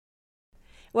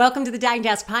Welcome to the Dying to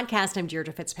Ask podcast. I'm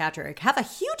Deirdre Fitzpatrick. Have a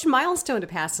huge milestone to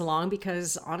pass along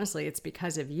because honestly, it's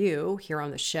because of you here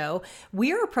on the show.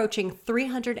 We are approaching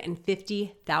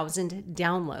 350,000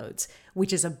 downloads,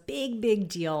 which is a big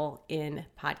deal in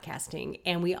podcasting.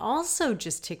 And we also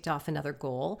just ticked off another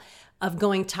goal of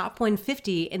going top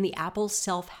 150 in the Apple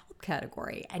self-help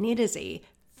category. And it is a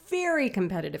very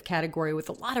competitive category with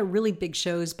a lot of really big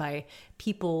shows by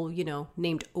people,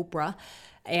 named Oprah.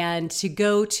 And to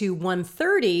go to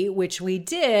 130, which we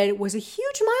did, was a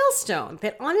huge milestone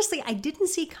that honestly I didn't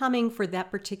see coming for that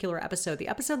particular episode. The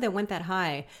episode that went that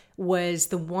high was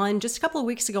the one just a couple of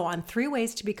weeks ago on 3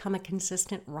 ways to become a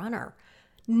consistent runner.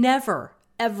 Never,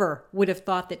 ever would have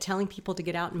thought that telling people to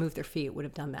get out and move their feet would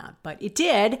have done that. But it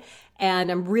did,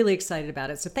 and I'm really excited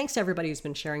about it. So thanks to everybody who's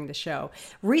been sharing the show.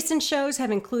 Recent shows have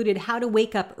included how to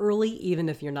wake up early, even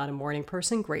if you're not a morning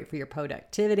person. Great for your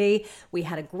productivity. We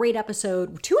had a great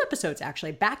episode, 2 episodes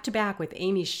actually, back to back with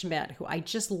Amy Schmidt, who I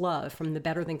just love from the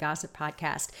Better Than Gossip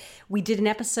podcast. We did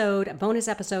a bonus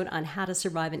episode on how to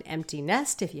survive an empty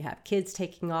nest if you have kids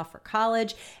taking off for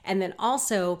college. And then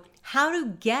also how to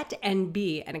get and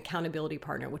be an accountability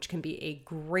partner, which can be a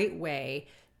great way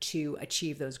to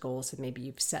achieve those goals that maybe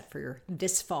you've set for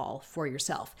this fall for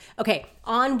yourself. Okay,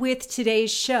 on with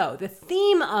today's show. The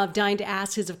theme of Dying to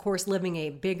Ask is, of course, living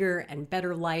a bigger and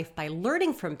better life by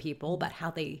learning from people about how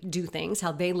they do things,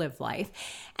 how they live life.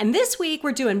 And this week,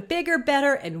 we're doing bigger,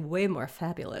 better, and way more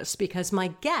fabulous because my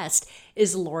guest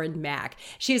is Lauren Mack.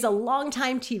 She is a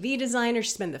longtime TV designer.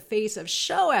 She's been the face of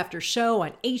show after show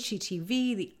on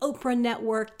HGTV, the Oprah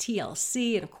Network,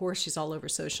 TLC, and of course, she's all over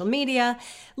social media.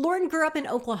 Lauren grew up in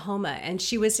Oklahoma, and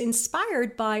she was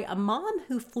inspired by a mom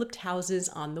who flipped houses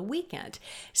on the weekend.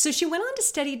 So she went on to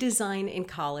study design in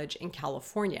college in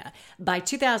California. By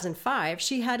 2005,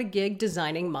 she had a gig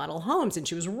designing model homes, and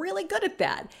she was really good at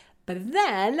that. But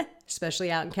then,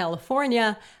 especially out in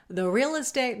California, the real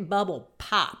estate bubble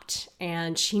popped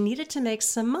and she needed to make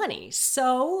some money.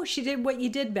 So she did what you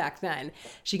did back then.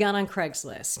 She got on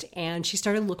Craigslist and she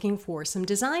started looking for some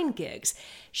design gigs.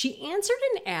 She answered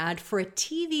an ad for a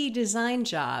TV design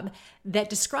job that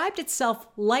described itself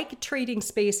like Trading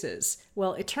Spaces.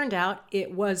 Well, it turned out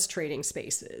it was Trading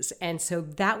Spaces. And so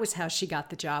that was how she got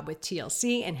the job with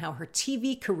TLC and how her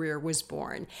TV career was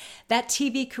born. That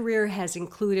TV career has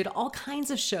included all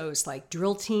kinds of shows like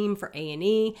Drill Team for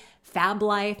A&E, Fab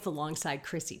Life alongside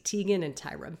Chrissy Teigen and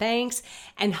Tyra Banks,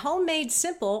 and Homemade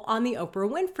Simple on the Oprah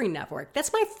Winfrey Network.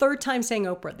 That's my 3rd time saying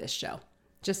Oprah this show.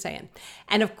 Just saying.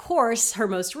 And of course, her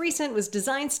most recent was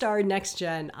Design Star Next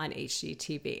Gen on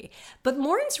HGTV. But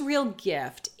Lauren's real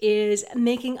gift is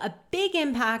making a big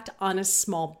impact on a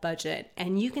small budget.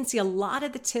 And you can see a lot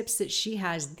of the tips that she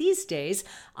has these days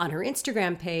on her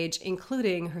Instagram page,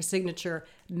 including her signature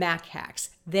Mac hacks.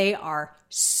 They are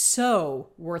so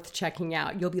worth checking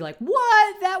out. You'll be like,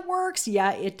 what? That works?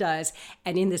 Yeah, it does.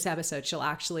 And in this episode, she'll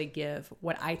actually give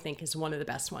what I think is one of the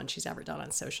best ones she's ever done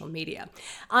on social media.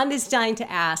 On this Dying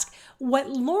to Ask, what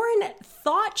Lauren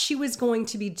thought she was going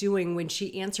to be doing when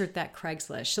she answered that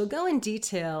Craigslist. She'll go in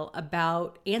detail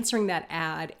about answering that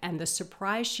ad and the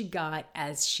surprise she got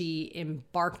as she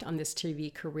embarked on this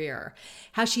TV career.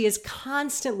 How she is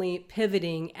constantly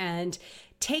pivoting and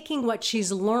taking what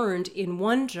she's learned in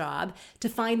one job to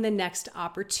find the next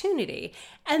opportunity.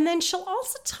 And then she'll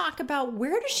also talk about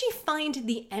where does she find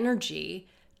the energy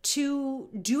to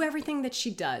do everything that she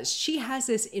does. She has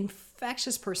this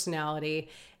infectious personality,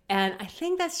 and I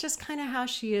think that's just kind of how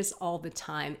she is all the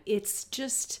time. It's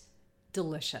just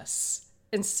delicious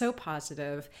and so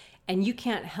positive, and you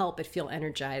can't help but feel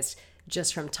energized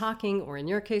just from talking, or in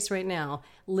your case right now,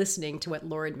 listening to what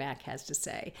Lauren Mack has to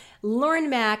say. Lauren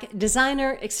Mack,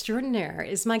 designer extraordinaire,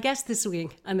 is my guest this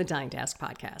week on the Dying to Ask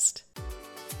podcast.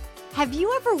 Have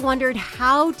you ever wondered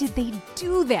how did they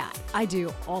do that? I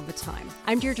do all the time.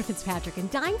 I'm Deirdre Fitzpatrick, and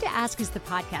Dying to Ask is the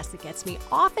podcast that gets me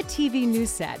off a TV news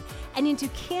set and into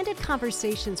candid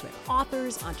conversations with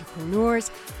authors, entrepreneurs,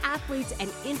 athletes, and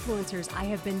influencers I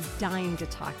have been dying to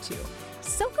talk to.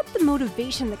 Soak up the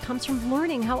motivation that comes from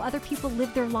learning how other people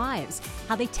live their lives,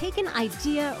 how they take an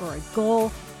idea or a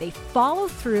goal, they follow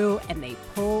through, and they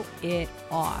pull it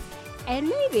off. And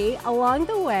maybe along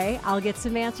the way, I'll get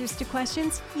some answers to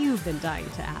questions you've been dying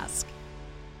to ask.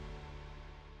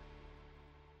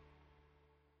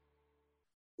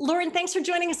 Lauren, thanks for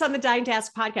joining us on the Dying to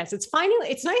Ask podcast.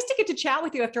 It's nice to get to chat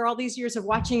with you after all these years of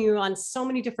watching you on so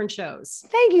many different shows.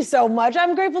 Thank you so much.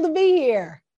 I'm grateful to be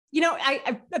here.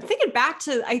 I'm thinking back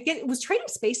to, it was Trading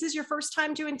Spaces your first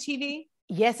time doing TV?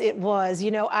 Yes, it was.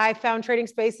 I found Trading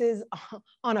Spaces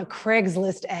on a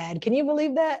Craigslist ad. Can you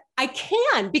believe that? I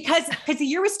can because the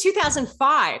year was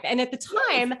 2005. And at the Yes.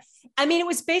 time, I mean, it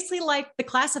was basically like the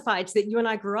classifieds that you and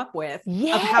I grew up with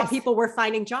of how Yes. people were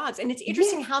finding jobs. And it's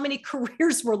interesting Yes. how many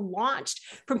careers were launched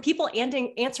from people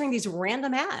answering these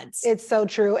random ads. It's so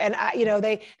true. And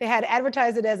they had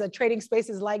advertised it as a Trading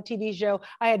Spaces like TV show.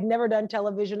 I had never done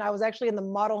television. I was actually in the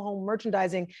model home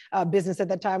merchandising business at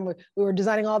that time. We were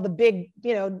designing all the big,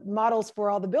 models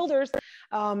for all the builders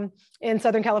in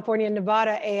Southern California and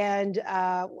Nevada. And,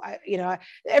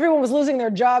 everyone was losing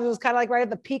their jobs. It was kind of like right at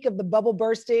the peak of the bubble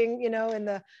bursting, in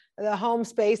the home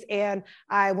space. And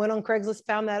I went on Craigslist,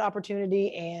 found that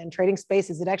opportunity, and Trading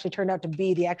Spaces, it actually turned out to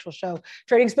be the actual show,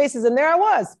 Trading Spaces. And there I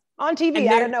was on TV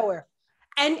out of nowhere.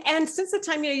 And since the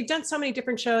time, you've done so many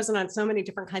different shows and on so many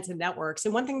different kinds of networks.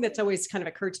 And one thing that's always kind of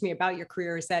occurred to me about your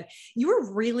career is that you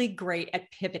were really great at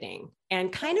pivoting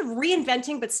and kind of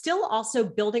reinventing, but still also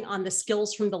building on the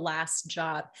skills from the last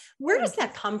job. Where does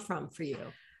that come from for you?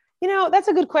 That's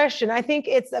a good question. I think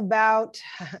it's about,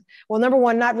 well, number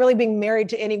one, not really being married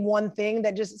to any one thing,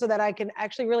 that just so that I can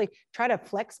actually really try to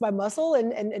flex my muscle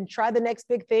and try the next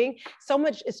big thing. So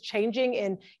much is changing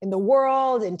in the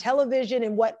world, in television,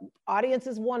 and what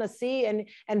audiences want to see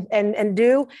and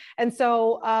do. And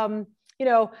so,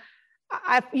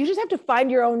 you just have to find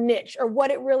your own niche or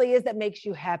what it really is that makes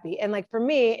you happy. And like for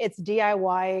me, it's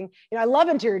DIYing. I love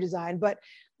interior design, but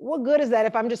what good is that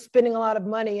if I'm just spending a lot of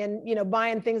money and,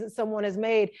 buying things that someone has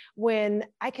made, when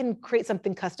I can create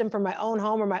something custom for my own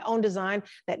home or my own design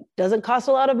that doesn't cost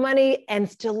a lot of money and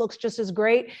still looks just as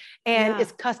great and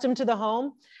is custom to the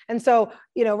home. And so,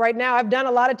 right now I've done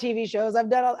a lot of TV shows.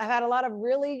 I've had a lot of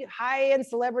really high-end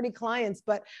celebrity clients,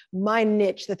 but my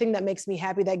niche, the thing that makes me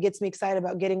happy, that gets me excited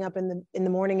about getting up in the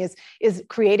morning is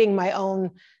creating my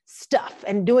own stuff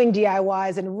and doing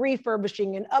DIYs and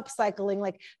refurbishing and upcycling.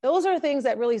 Like those are things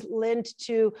that really lend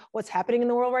to what's happening in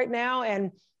the world right now.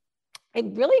 And it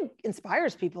really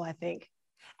inspires people, I think.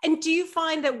 And do you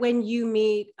find that when you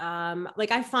meet,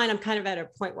 like I find I'm kind of at a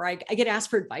point where I get asked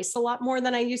for advice a lot more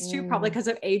than I used to, probably because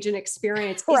of age and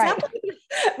experience. Right.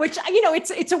 Which,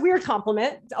 it's a weird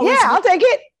compliment. I'll take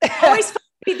it. Always fun to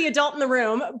be the adult in the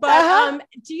room. But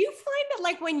do you find that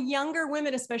like when younger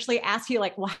women especially ask you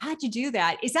like, well, how'd you do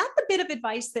that? Is that the bit of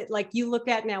advice that like you look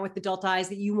at now with adult eyes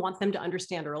that you want them to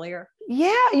understand earlier? Yeah.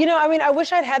 I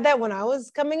wish I'd had that when I was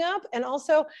coming up. And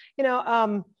also,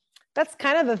 that's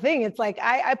kind of the thing. It's like,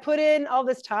 I put in all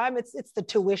this time. It's the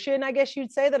tuition, I guess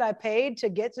you'd say, that I paid to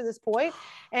get to this point.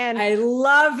 And I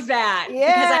love that because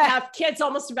I have kids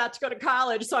almost about to go to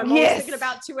college. So I'm always thinking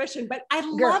about tuition, but I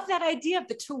love that idea of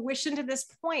the tuition to this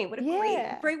point. What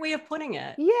a great way of putting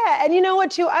it. Yeah. And you know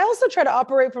what, too? I also try to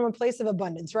operate from a place of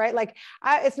abundance, right? Like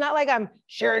it's not like I'm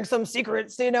sharing some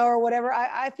secrets, or whatever.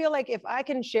 I feel like if I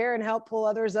can share and help pull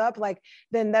others up, like,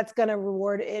 then that's going to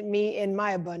reward me in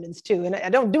my abundance too. And I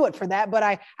don't do it for that, but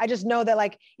I just know that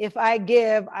like, if I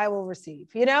give, I will receive,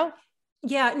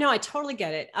 Yeah, no, I totally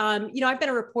get it. I've been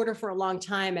a reporter for a long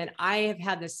time and I have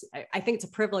had this, I think it's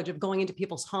a privilege of going into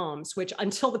people's homes, which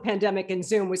until the pandemic and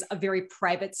Zoom was a very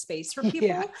private space for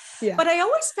people. Yeah. But I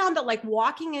always found that like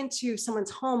walking into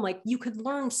someone's home, like you could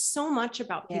learn so much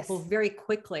about people very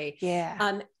quickly.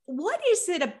 Yeah. What is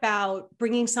it about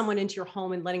bringing someone into your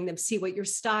home and letting them see what your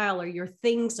style or your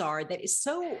things are that is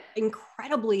so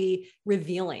incredibly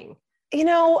revealing?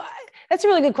 That's a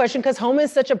really good question because home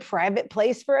is such a private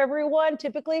place for everyone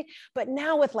typically. But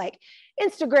now with like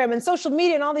Instagram and social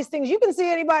media and all these things, you can see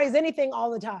anybody's anything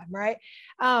all the time, right?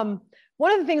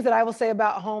 One of the things that I will say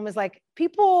about home is like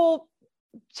people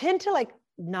tend to like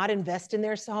not invest in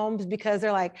their homes because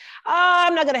they're like,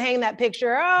 I'm not going to hang that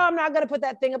picture. I'm not going to put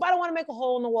that thing up. I don't want to make a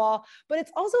hole in the wall. But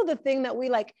it's also the thing that we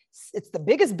like, it's the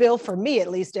biggest bill for me,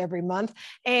 at least every month.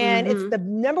 And it's the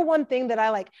number one thing that I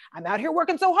like, I'm out here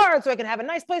working so hard so I can have a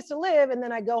nice place to live. And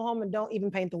then I go home and don't even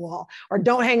paint the wall or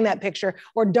don't hang that picture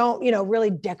or don't,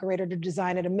 really decorate it or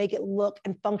design it and make it look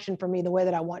and function for me the way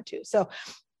that I want to. So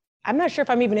I'm not sure if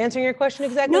I'm even answering your question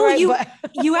exactly right.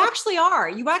 You actually are.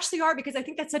 You actually are, because I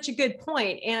think that's such a good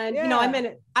point. And,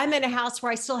 I'm in a house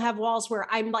where I still have walls where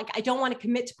I'm like, I don't want to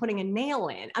commit to putting a nail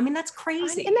in. I mean, that's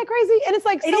crazy. Isn't that crazy? And it's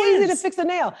like so easy to fix a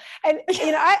nail. And,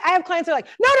 I have clients who are like,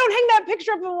 no, don't hang that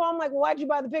picture up on the wall. I'm like, well, why'd you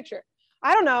buy the picture?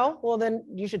 I don't know. Well, then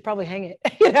you should probably hang it,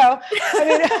 I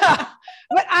mean,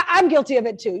 but I'm guilty of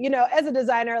it too. As a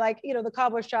designer, like, the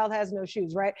cobbler's child has no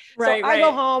shoes, right? Right. So I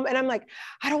go home and I'm like,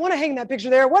 I don't want to hang that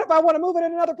picture there. What if I want to move it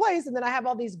in another place? And then I have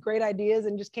all these great ideas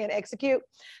and just can't execute.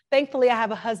 Thankfully, I have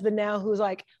a husband now who's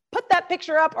like, put that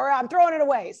picture up or I'm throwing it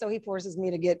away. So he forces me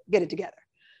to get it together.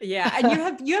 Yeah.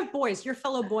 And you have boys, your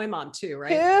fellow boy mom too,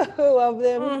 right? Two of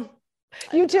them. Mm.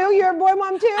 You too? You're a boy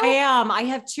mom too? I am. I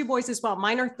have two boys as well.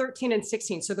 Mine are 13 and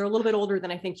 16. So they're a little bit older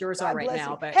than I think yours are God right bless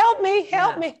now. you. But Help me.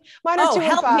 yeah. Mine are 2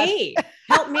 and 5. Help me.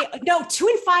 Help me. No, 2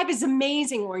 and 5 is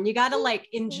amazing, Lauren. You got to like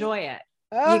enjoy it.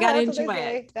 You got to enjoy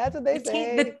it. That's what they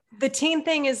say. The teen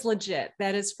thing is legit.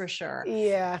 That is for sure.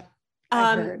 Yeah.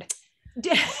 I've heard.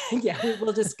 Yeah,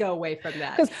 we'll just go away from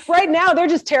that. Because right now they're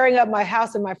just tearing up my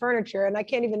house and my furniture, and I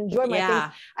can't even enjoy my things.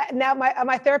 Now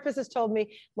my therapist has told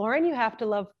me, Lauren, you have to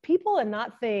love people and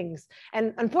not things.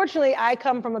 And unfortunately, I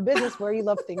come from a business where you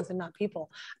love things and not people.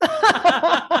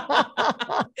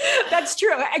 That's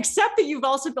true. Except that you've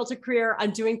also built a career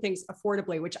on doing things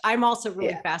affordably, which I'm also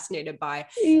really fascinated by.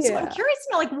 Yeah. So I'm curious to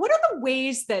know, like, what are the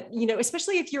ways that, you know,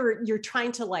 especially if you're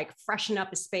trying to like freshen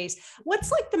up a space, what's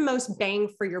like the most bang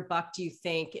for your buck, do you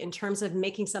think, in terms of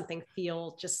making something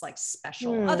feel just like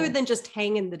special, other than just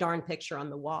hanging the darn picture on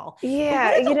the wall?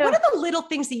 Yeah. What are the little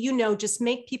things that, you know, just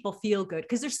make people feel good?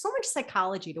 Because there's so much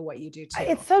psychology to what you do too.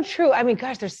 It's so true. I mean,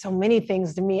 gosh, there's so many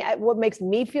things to me. What makes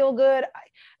me feel good?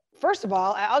 First of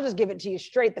all, I'll just give it to you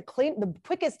straight. The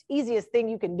quickest, easiest thing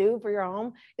you can do for your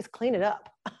home is clean it up.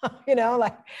 You know,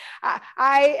 like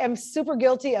I am super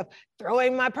guilty of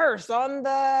throwing my purse on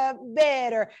the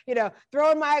bed, or, you know,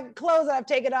 throwing my clothes that I've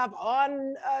taken off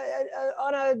on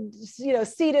a, you know,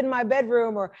 seat in my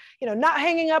bedroom, or, you know, not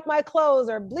hanging up my clothes,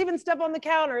 or leaving stuff on the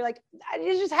counter. Like,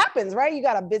 it just happens, right? You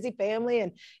got a busy family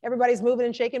and everybody's moving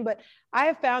and shaking. But I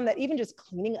have found that even just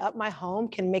cleaning up my home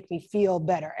can make me feel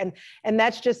better. And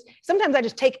that's just, sometimes I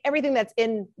just take everything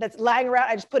that's lying around,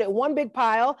 I just put it in one big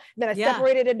pile, then I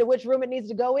separate it into which room it needs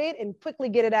to go in and quickly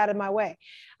get it out of my way.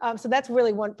 So that's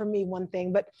really one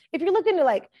thing. But if you're looking to,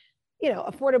 like, you know,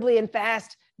 affordably and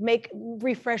fast,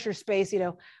 refresh your space, you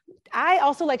know, I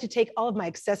also like to take all of my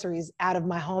accessories out of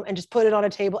my home and just put it on a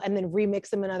table and then remix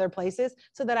them in other places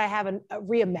so that I haven't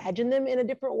reimagine them in a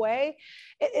different way.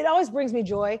 It always brings me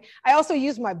joy. I also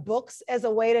use my books as a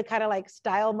way to kind of like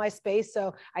style my space.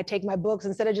 So I take my books,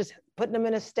 instead of just putting them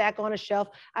in a stack on a shelf,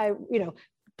 I, you know,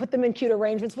 put them in cute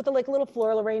arrangements with a like little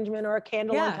floral arrangement or a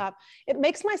candle on top. It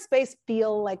makes my space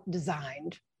feel like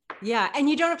designed. Yeah. And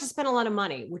you don't have to spend a lot of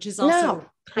money, which is also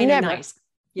kind of nice.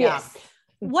 Yeah. Yes.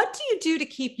 What do you do to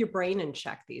keep your brain in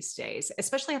check these days,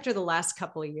 especially after the last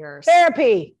couple of years?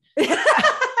 Therapy.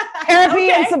 Therapy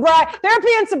and sobriety. Therapy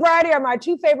and sobriety are my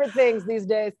two favorite things these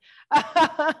days. That's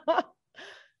what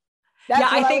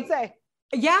I would say.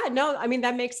 Yeah, no, I mean,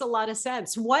 that makes a lot of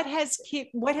sense. What has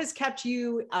kept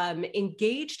you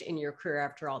engaged in your career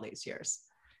after all these years?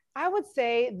 I would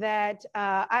say that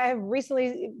I have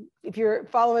recently, if you're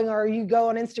following or you go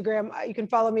on Instagram, you can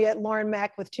follow me at Lauren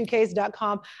Mack with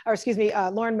 2ks.com, or excuse me,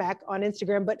 Lauren Mack on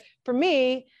Instagram. But for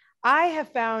me, I have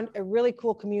found a really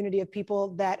cool community of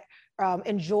people that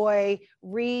enjoy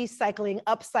recycling,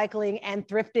 upcycling, and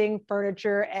thrifting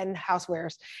furniture and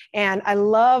housewares. And I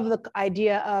love the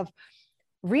idea of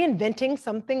reinventing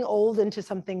something old into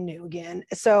something new again.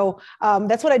 So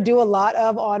that's what I do a lot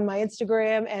of on my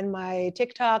Instagram and my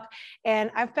TikTok.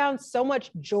 And I've found so much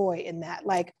joy in that.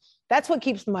 Like, that's what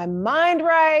keeps my mind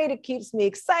right. It keeps me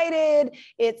excited.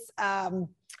 It's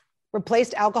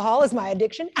replaced alcohol as my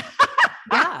addiction.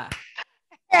 Yeah.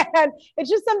 And it's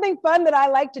just something fun that I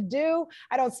like to do.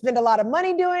 I don't spend a lot of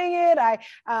money doing it. I,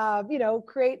 you know,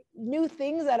 create new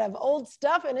things out of old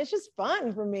stuff. And it's just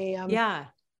fun for me. Yeah.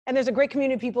 And there's a great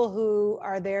community of people who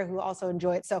are there who also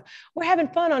enjoy it. So we're having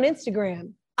fun on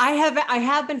Instagram. I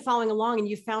have been following along, and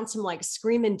you found some like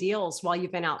screaming deals while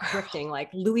you've been out thrifting, like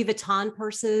Louis Vuitton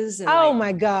purses. And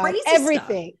my God,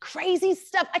 everything, crazy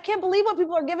stuff. I can't believe what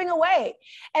people are giving away.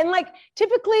 And like,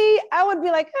 typically I would be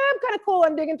like, I'm kind of cool.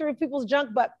 I'm digging through people's junk,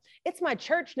 but it's my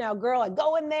church now, girl. I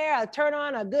go in there, I turn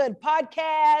on a good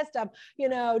podcast. I'm, you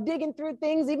know, digging through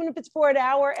things, even if it's for an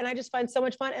hour, and I just find so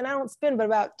much fun. And I don't spend but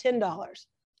about $10.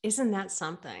 Isn't that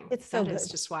something? It's so good. It's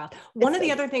just wild. One of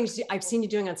the other things I've seen you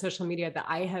doing on social media that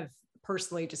I have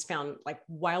personally just found like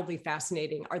wildly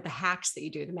fascinating are the hacks that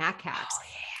you do, the Mac hacks. Oh,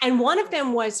 yeah. And one of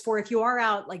them was for, if you are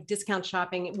out like discount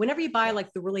shopping, whenever you buy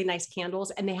like the really nice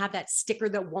candles and they have that sticker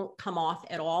that won't come off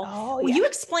at all. Will you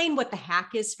explain what the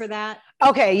hack is for that?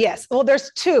 Okay. Yes. Well,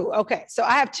 there's two. Okay. So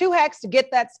I have two hacks to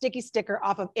get that sticky sticker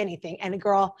off of anything. And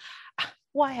girl,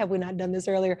 why have we not done this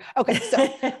earlier? Okay, so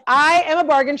I am a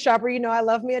bargain shopper. You know, I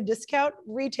love me a discount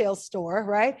retail store,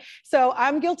 right? So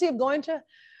I'm guilty of going to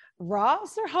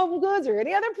Ross or Home Goods or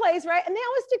any other place, right? And they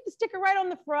always stick the sticker right on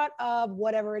the front of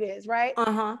whatever it is, right?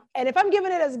 Uh-huh. And if I'm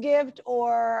giving it as a gift,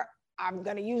 or I'm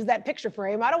going to use that picture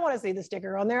frame, I don't want to see the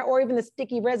sticker on there or even the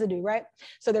sticky residue, right?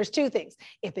 So there's two things.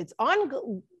 If it's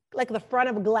on like the front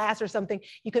of a glass or something,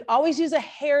 you could always use a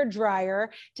hair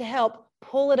dryer to help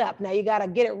pull it up. Now you got to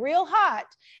get it real hot,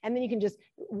 and then you can just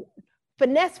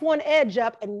finesse one edge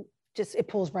up and just, it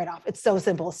pulls right off. It's so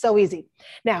simple, so easy.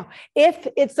 Now, if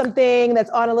it's something that's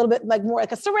on a little bit like more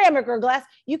like a ceramic or glass,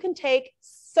 you can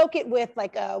soak it with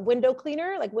like a window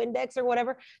cleaner, like Windex or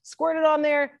whatever, squirt it on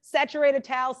there, saturate a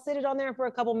towel, sit it on there for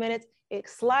a couple minutes. It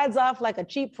slides off like a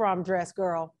cheap prom dress,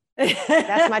 girl.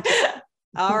 That's my tip.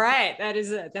 All right.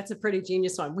 That's a pretty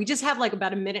genius one. We just have like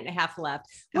about a minute and a half left.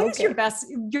 What is your best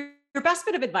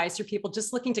bit of advice for people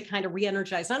just looking to kind of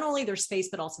re-energize not only their space,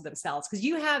 but also themselves? Because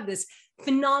you have this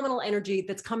phenomenal energy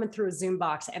that's coming through a Zoom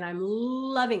box, and I'm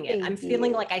loving it. I'm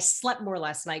feeling like I slept more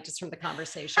last night just from the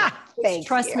conversation.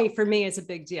 Trust me, for me, is a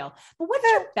big deal. But what's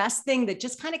your best thing that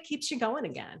just kind of keeps you going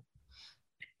again?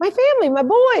 My family, my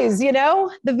boys,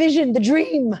 the vision, the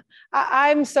dream.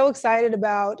 I'm so excited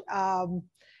about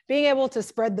being able to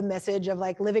spread the message of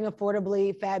like living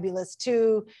affordably fabulous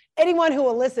to anyone who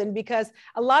will listen, because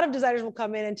a lot of designers will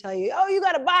come in and tell you, oh, you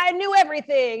got to buy new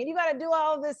everything and you got to do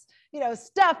all of this,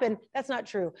 stuff. And that's not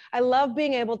true. I love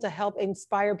being able to help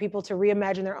inspire people to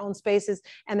reimagine their own spaces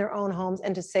and their own homes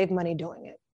and to save money doing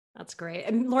it. That's great.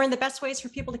 And Lauren, the best ways for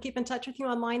people to keep in touch with you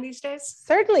online these days?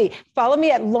 Certainly. Follow me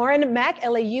at Lauren Mack,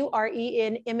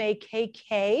 LAURENMAKK.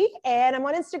 And I'm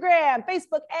on Instagram,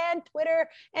 Facebook, and Twitter,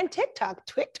 and TikTok.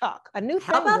 A new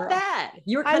thing. How about that?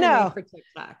 You're kind of made for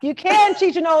TikTok. You can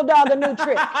teach an old dog a new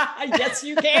trick. Yes,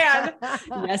 you can.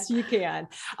 Yes, you can.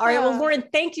 All right. Well, Lauren,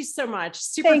 thank you so much.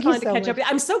 Super fun to catch up with you.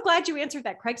 I'm so glad you answered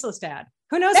that Craigslist ad.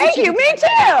 Who knows? Thank you. Me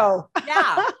too.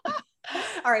 Yeah.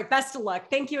 All right. Best of luck.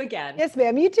 Thank you again. Yes,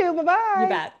 ma'am. You too. Bye-bye. You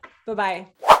bet. Bye-bye.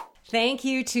 Thank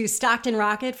you to Stockton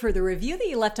Rocket for the review that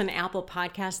you left on Apple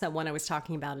Podcasts, that one I was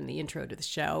talking about in the intro to the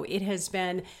show. It has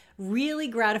been really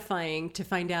gratifying to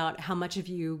find out how much of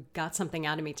you got something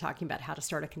out of me talking about how to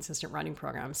start a consistent running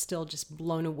program. I'm still just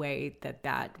blown away that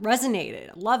resonated.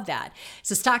 I love that.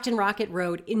 So Stockton Rocket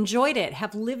wrote, enjoyed it,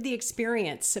 have lived the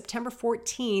experience. September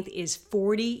 14th is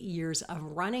 40 years of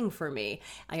running for me.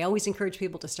 I always encourage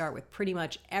people to start with pretty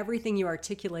much everything you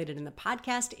articulated in the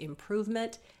podcast.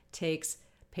 Improvement takes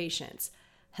patience.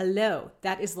 Hello,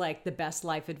 that is like the best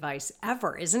life advice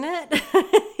ever, isn't it?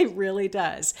 It really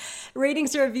does.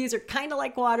 Ratings and reviews are kind of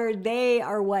like water. They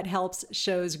are what helps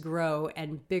shows grow,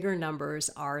 and bigger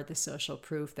numbers are the social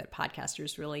proof that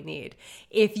podcasters really need.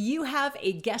 If you have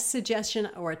a guest suggestion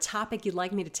or a topic you'd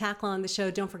like me to tackle on the show,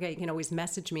 don't forget you can always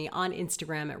message me on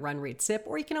Instagram at RunReadSip,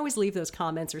 or you can always leave those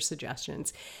comments or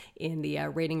suggestions in the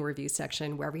rating review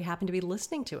section wherever you happen to be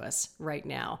listening to us right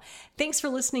now. Thanks for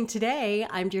listening today.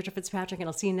 I'm Deirdre Fitzpatrick, and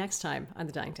I'll see you next time on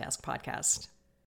the Dying to Ask podcast.